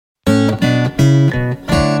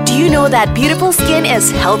know that beautiful skin is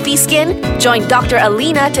healthy skin? Join Dr.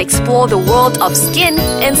 Alina to explore the world of skin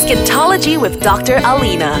in SKINtology with Dr.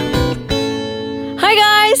 Alina. Hi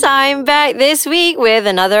guys, I'm back this week with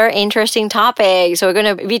another interesting topic. So we're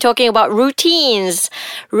going to be talking about routines,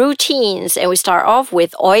 and we start off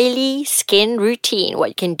with oily skin routine. What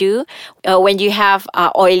you can do when you have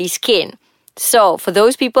oily skin. So for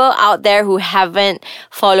those people out there who haven't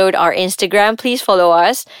followed our Instagram, please follow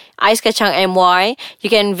us, aiskacangmy. You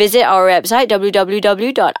can visit our website,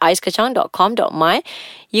 www.aiskacang.com.my.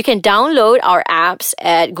 You can download our apps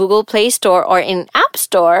at Google Play Store or in App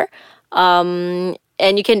Store.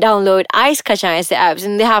 And you can download Ice Kacang as the apps.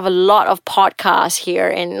 And they have a lot of podcasts here.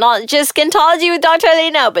 And not just SKINtology with Dr.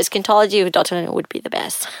 Alina, but SKINtology with Dr. Alina would be the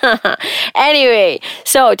best. Anyway,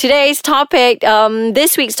 so today's topic,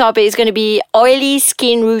 this week's topic is going to be oily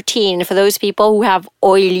skin routine for those people who have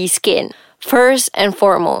oily skin. First and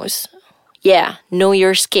foremost, know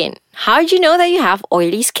your skin. How do you know that you have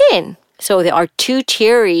oily skin? So there are two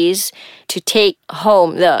theories to take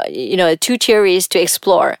home, two theories to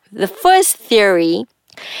explore. The first theory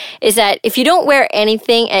is that if you don't wear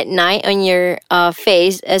anything at night on your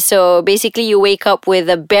face, so basically you wake up with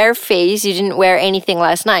a bare face, you didn't wear anything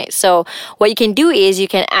last night. So what you can do is you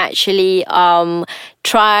can actually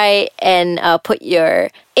try and put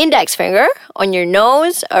your index finger on your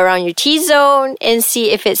nose, around your T-zone, and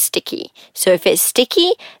see if it's sticky. So if it's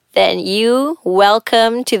sticky, then you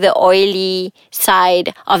welcome to the oily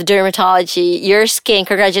side of dermatology. Your skin,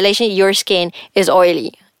 congratulations, your skin is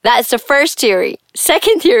oily. That's the first theory.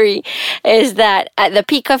 Second theory is that at the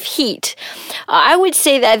peak of heat, I would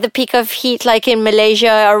say that at the peak of heat, like in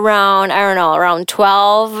Malaysia, around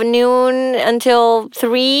 12 noon until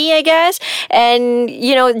 3, I guess. And,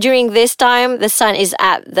 during this time, the sun is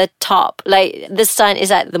at the top. Like, the sun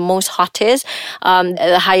is at the most hottest,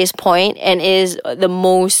 the highest point, and is the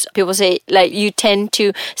most, people say, like, you tend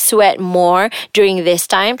to sweat more during this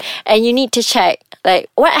time. And you need to check, like,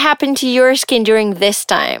 what happened to your skin during this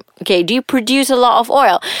time? Okay, do you produce a lot of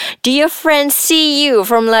oil? Do your friends see you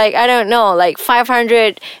from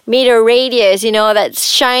 500 meter radius, that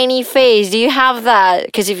shiny face? Do you have that?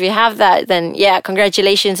 Because if you have that, then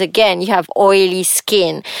congratulations again, you have oily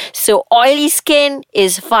skin. So oily skin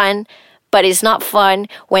is fun, but it's not fun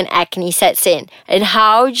when acne sets in. And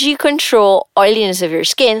how do you control oiliness of your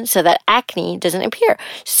skin so that acne doesn't appear?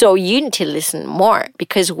 So you need to listen more.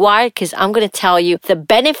 Because why? Because I'm going to tell you the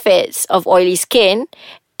benefits of oily skin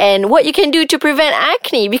and what you can do to prevent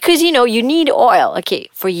acne. Because, you need oil. Okay,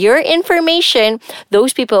 for your information,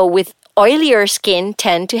 those people with oilier skin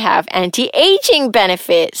tend to have anti-aging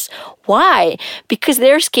benefits. Why? Because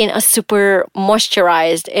their skin is super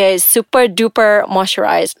moisturized, is super duper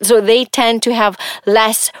moisturized. So they tend to have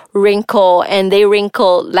less wrinkle and they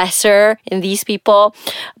wrinkle lesser in these people.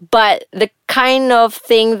 But the kind of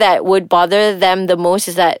thing that would bother them the most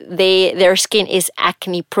is that their skin is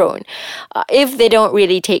acne prone if they don't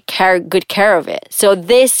really take good care of it. So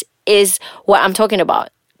this is what I'm talking about.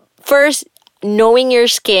 First, knowing your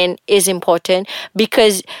skin is important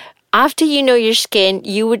because after you know your skin,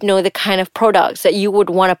 you would know the kind of products that you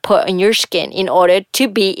would want to put on your skin in order to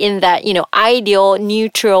be in that, ideal,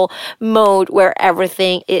 neutral mode where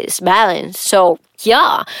everything is balanced. So,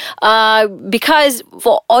 because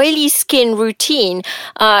for oily skin routine,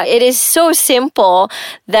 it is so simple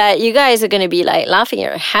that you guys are going to be laughing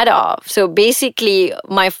your head off. So basically,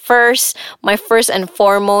 my first and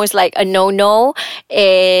foremost, a no-no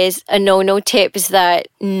tip is that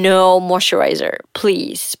no moisturizer.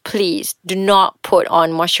 Please do not put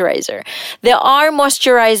on moisturizer. There are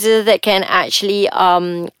moisturizers that can actually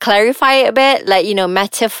clarify it a bit,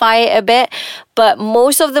 mattify it a bit. But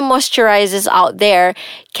most of the moisturizers out there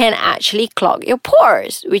can actually clog your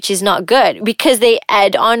pores, which is not good because they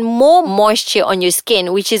add on more moisture on your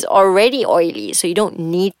skin, which is already oily. So you don't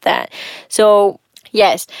need that. So,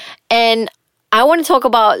 yes. And I want to talk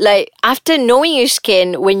about after knowing your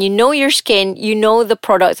skin, when you know your skin, you know the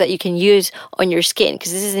products that you can use on your skin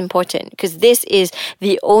because this is important because this is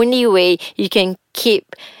the only way you can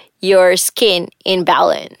keep your skin in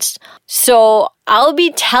balance. So I'll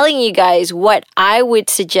be telling you guys what I would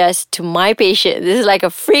suggest to my patient. This is like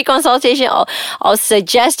a free consultation. I'll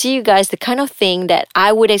suggest to you guys the kind of thing that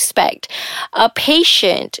I would expect a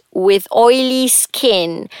patient with oily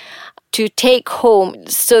skin to take home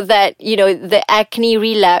so that, the acne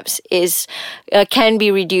relapse can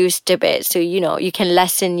be reduced a bit. So, you can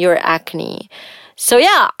lessen your acne. So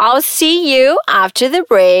I'll see you after the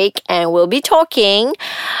break and we'll be talking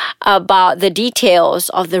about the details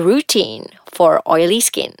of the routine for oily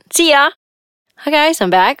skin. See ya! Hi guys, I'm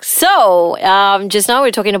back. So, just now we're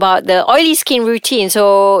talking about the oily skin routine.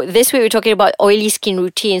 So, this week we're talking about oily skin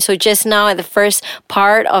routine. So, just now at the first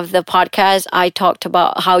part of the podcast, I talked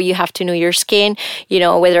about how you have to know your skin,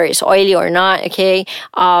 whether it's oily or not, okay?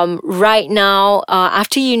 Right now,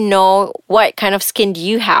 after you know what kind of skin do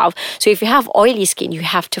you have, so if you have oily skin, you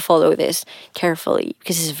have to follow this carefully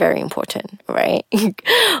because it's very important, right?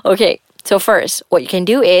 Okay. So first, what you can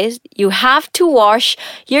do is you have to wash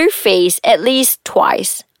your face at least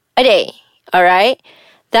twice a day. All right?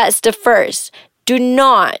 That's the first. Do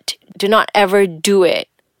not ever do it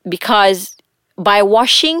because by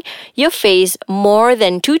washing your face more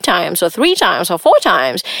than 2 times or 3 times or 4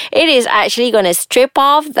 times, it is actually going to strip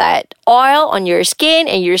off that oil on your skin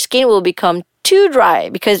and your skin will become too dry,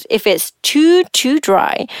 because if it's too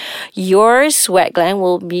dry, your sweat gland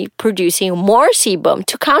will be producing more sebum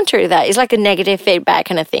to counter that. It's like a negative feedback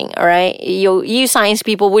kind of thing, all right? You science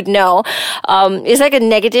people would know. It's like a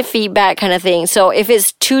negative feedback kind of thing. So if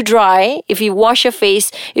it's too dry, if you wash your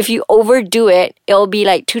face, if you overdo it, it'll be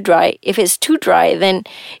like too dry. If it's too dry, then,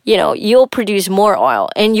 you'll produce more oil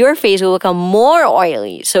and your face will become more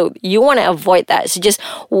oily. So you want to avoid that. So just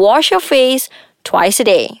wash your face twice a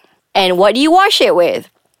day. And what do you wash it with?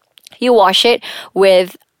 You wash it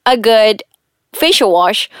with a good facial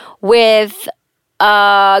wash with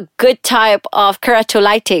a good type of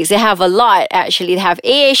keratolytics. They have a lot, actually. They have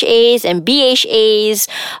AHAs and BHAs.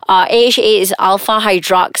 AHA is alpha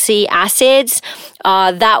hydroxy acids.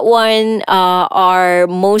 That one are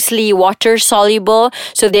mostly water soluble,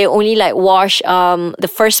 so they only wash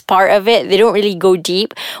the first part of it. They don't really go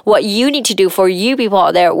deep. What you need to do for you people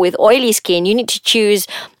out there with oily skin, you need to choose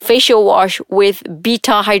facial wash with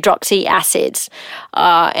beta hydroxy acids.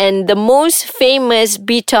 And the most famous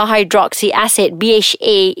beta hydroxy acid,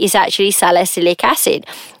 BHA, is actually salicylic acid.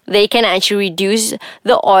 They can actually reduce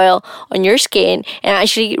the oil on your skin and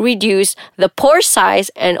actually reduce the pore size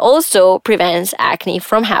and also prevents acne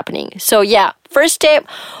from happening. So yeah, first tip,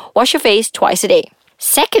 wash your face twice a day.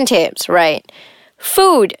 Second tips, right?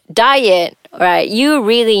 Food, diet, right? You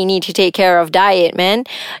really need to take care of diet, man.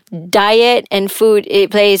 Diet and food,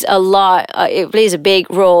 it plays a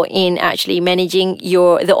big role in actually managing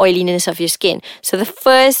the oiliness of your skin. So the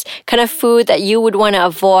first kind of food that you would want to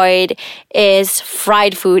avoid is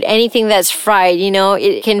fried food. Anything that's fried,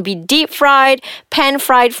 it can be deep fried, pan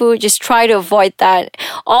fried food. Just try to avoid that.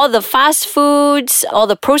 All the fast foods, all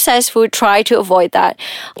the processed food, try to avoid that.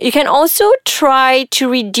 You can also try to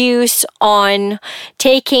reduce on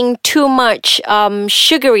taking too much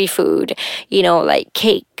sugary food, like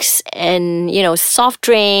cakes and, soft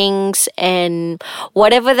drinks and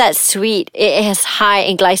whatever that's sweet. It has high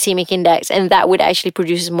in glycemic index and that would actually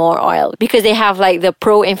produce more oil because they have the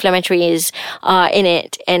pro-inflammatories in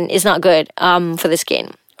it and it's not good for the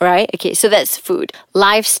skin. Right? Okay, so that's food.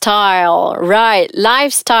 Lifestyle, right?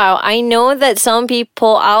 Lifestyle. I know that some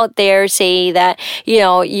people out there say that,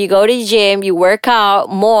 you go to the gym, you work out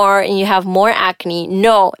more and you have more acne.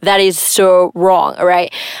 No, that is so wrong,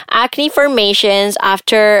 right? Acne formations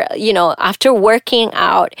after working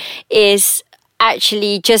out is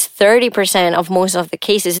actually just 30% of most of the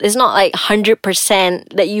cases. It's not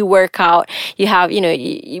 100% that you work out. You have,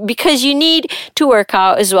 because you need to work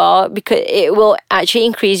out as well because it will actually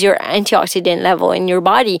increase your antioxidant level in your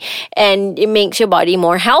body and it makes your body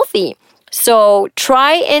more healthy. So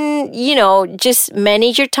try and, just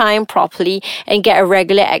manage your time properly and get a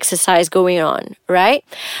regular exercise going on, right?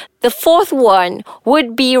 The fourth one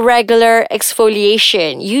would be regular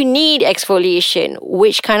exfoliation. You need exfoliation.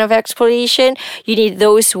 Which kind of exfoliation? You need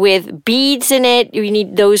those with beads in it. You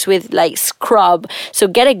need those with scrub. So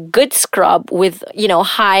get a good scrub with,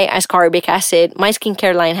 high ascorbic acid. My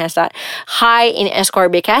skincare line has that. High in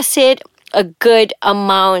ascorbic acid. A good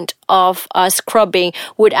amount of scrubbing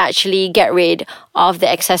would actually get rid of the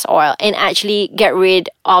excess oil and actually get rid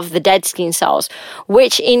of the dead skin cells,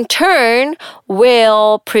 which in turn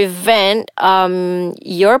will prevent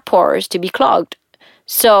your pores to be clogged.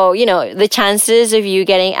 So, the chances of you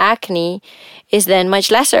getting acne is then much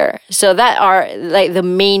lesser. So that are the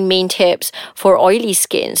main tips for oily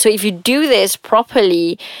skin. So if you do this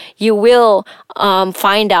properly, you will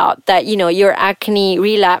find out that, your acne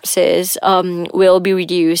relapses will be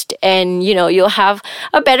reduced and, you'll have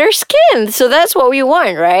a better skin. So that's what we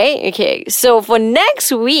want, right? Okay. So for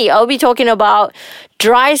next week, I'll be talking about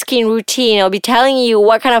dry skin routine. I'll be telling you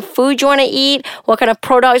what kind of food you want to eat, what kind of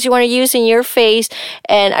products you want to use in your face.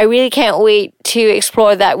 And I really can't wait to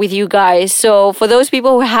explore that with you guys. So for those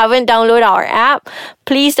people who haven't downloaded our app,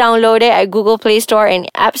 please download it at Google Play Store and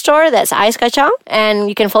App Store. That's Ais Kacang. And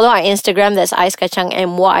you can follow our Instagram. That's Ais Kacang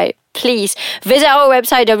MY. please visit our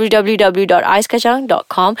website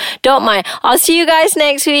www.icekachang.com. Don't mind. I'll see you guys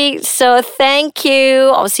next week. So thank you.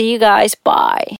 I'll see you guys. Bye.